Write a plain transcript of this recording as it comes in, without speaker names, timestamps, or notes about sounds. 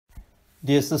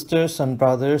Dear sisters and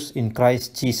brothers in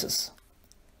Christ Jesus,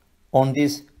 on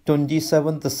this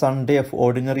 27th Sunday of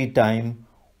Ordinary Time,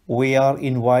 we are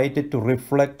invited to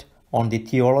reflect on the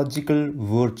theological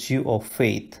virtue of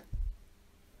faith.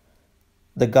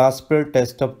 The Gospel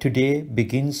text of today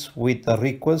begins with a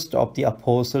request of the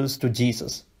apostles to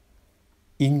Jesus,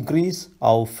 "Increase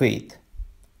our faith."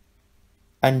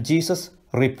 And Jesus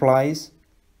replies,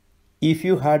 "If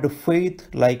you had faith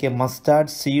like a mustard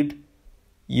seed,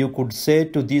 you could say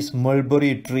to this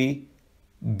mulberry tree,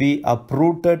 'Be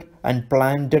uprooted and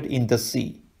planted in the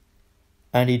sea,'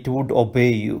 and it would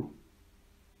obey you."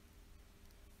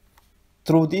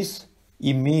 Through this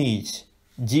image,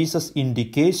 Jesus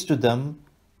indicates to them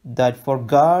that for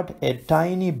God, a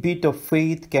tiny bit of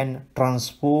faith can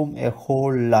transform a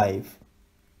whole life.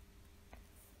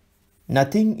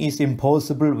 Nothing is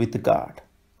impossible with God.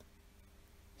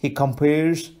 He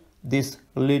compares this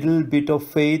little bit of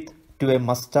faith to a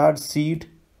mustard seed.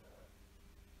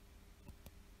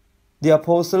 The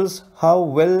apostles have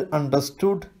well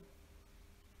understood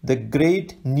the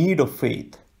great need of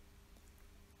faith.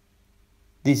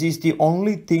 This is the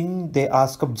only thing they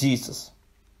ask of Jesus.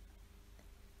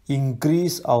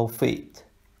 Increase our faith.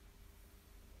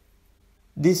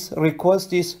 This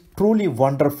request is truly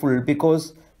wonderful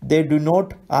because they do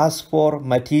not ask for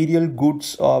material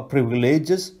goods or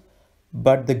privileges,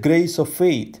 but the grace of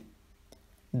faith,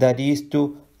 that is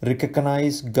to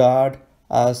recognize God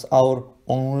as our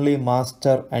only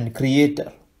Master and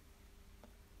Creator.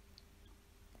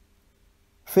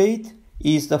 Faith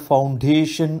is the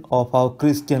foundation of our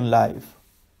Christian life.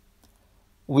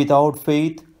 Without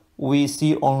faith, we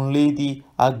see only the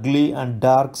ugly and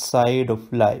dark side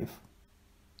of life.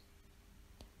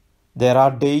 There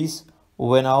are days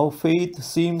when our faith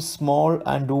seems small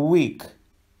and weak.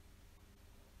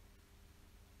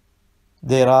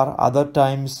 There are other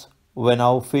times when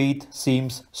our faith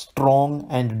seems strong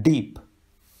and deep.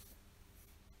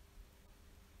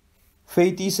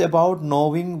 Faith is about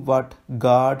knowing what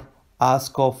God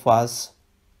asks of us.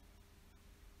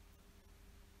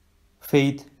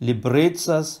 Faith liberates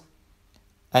us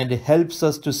and helps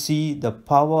us to see the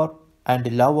power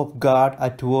and love of God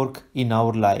at work in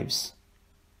our lives.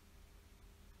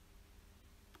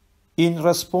 In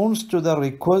response to the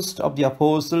request of the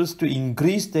apostles to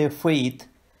increase their faith,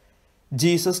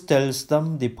 Jesus tells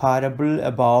them the parable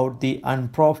about the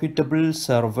unprofitable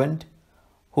servant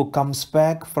who comes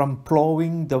back from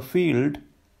plowing the field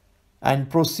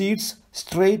and proceeds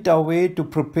straight away to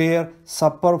prepare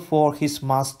supper for his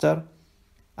master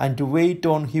and to wait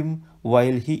on him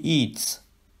while he eats.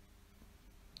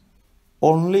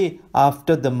 Only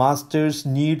after the master's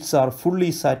needs are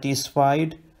fully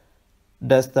satisfied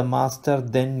does the master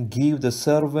then give the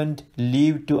servant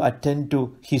leave to attend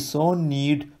to his own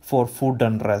need for food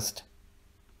and rest.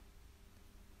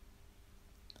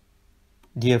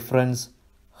 Dear friends,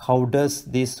 how does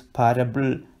this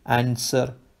parable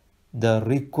answer the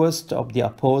request of the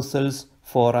apostles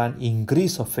for an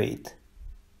increase of faith?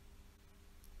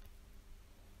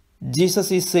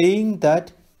 Jesus is saying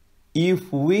that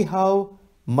if we have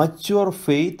mature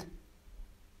faith,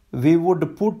 we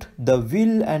would put the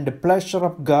will and pleasure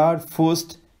of God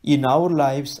first in our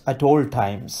lives at all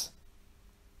times.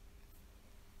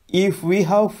 If we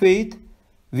have faith,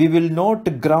 we will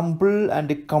not grumble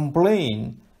and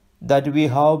complain that we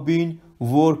have been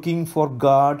working for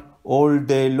God all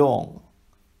day long.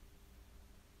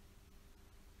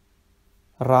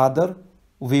 Rather,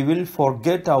 we will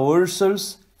forget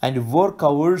ourselves and work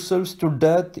ourselves to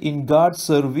death in God's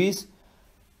service,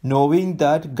 knowing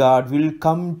that God will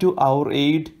come to our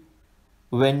aid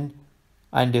when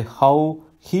and how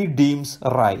He deems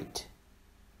right.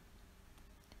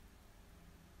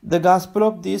 The Gospel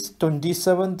of this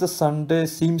 27th Sunday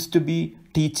seems to be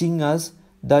teaching us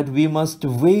that we must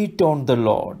wait on the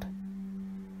Lord.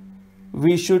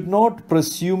 We should not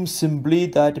presume simply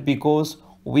that because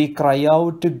we cry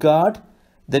out to God,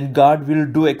 then God will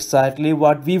do exactly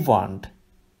what we want.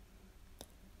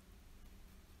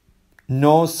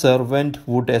 No servant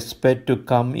would expect to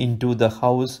come into the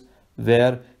house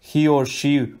where he or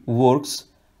she works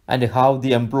and have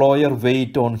the employer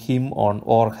wait on him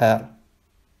or her.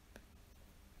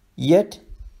 Yet,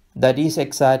 that is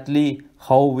exactly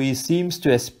how we seem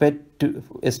to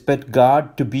expect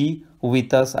God to be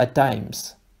with us at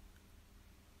times.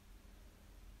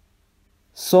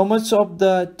 So much of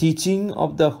the teaching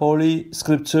of the Holy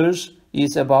Scriptures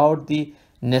is about the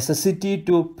necessity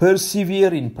to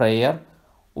persevere in prayer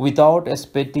without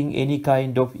expecting any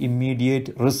kind of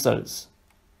immediate results.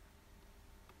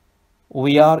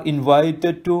 We are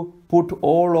invited to put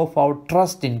all of our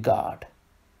trust in God.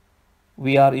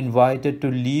 we are invited to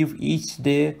live each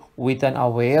day with an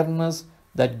awareness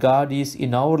that God is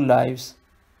in our lives.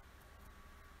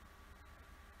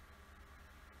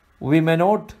 We may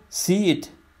not see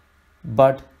it,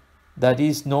 but that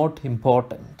is not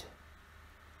important.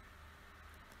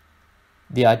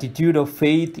 The attitude of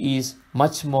faith is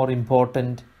much more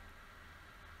important.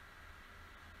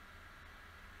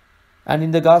 And in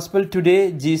the gospel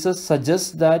today, Jesus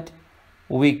suggests that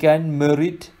we can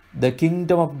merit the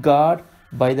kingdom of God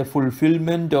by the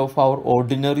fulfillment of our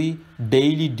ordinary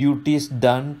daily duties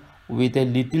done with a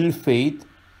little faith,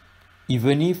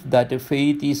 even if that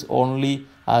faith is only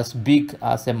as big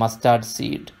as a mustard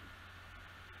seed.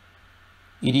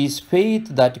 It is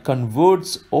faith that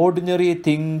converts ordinary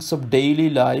things of daily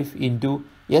life into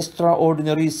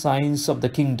extraordinary signs of the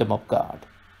kingdom of God.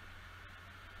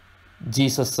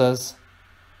 Jesus says,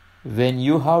 when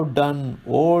you have done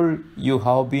all you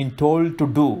have been told to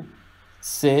do,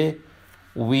 say,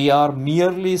 we are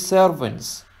merely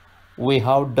servants. We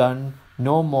have done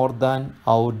no more than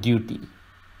our duty.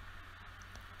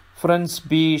 Friends,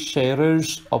 be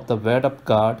sharers of the word of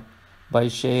God by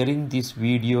sharing this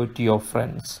video to your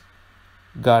friends.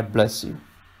 God bless you.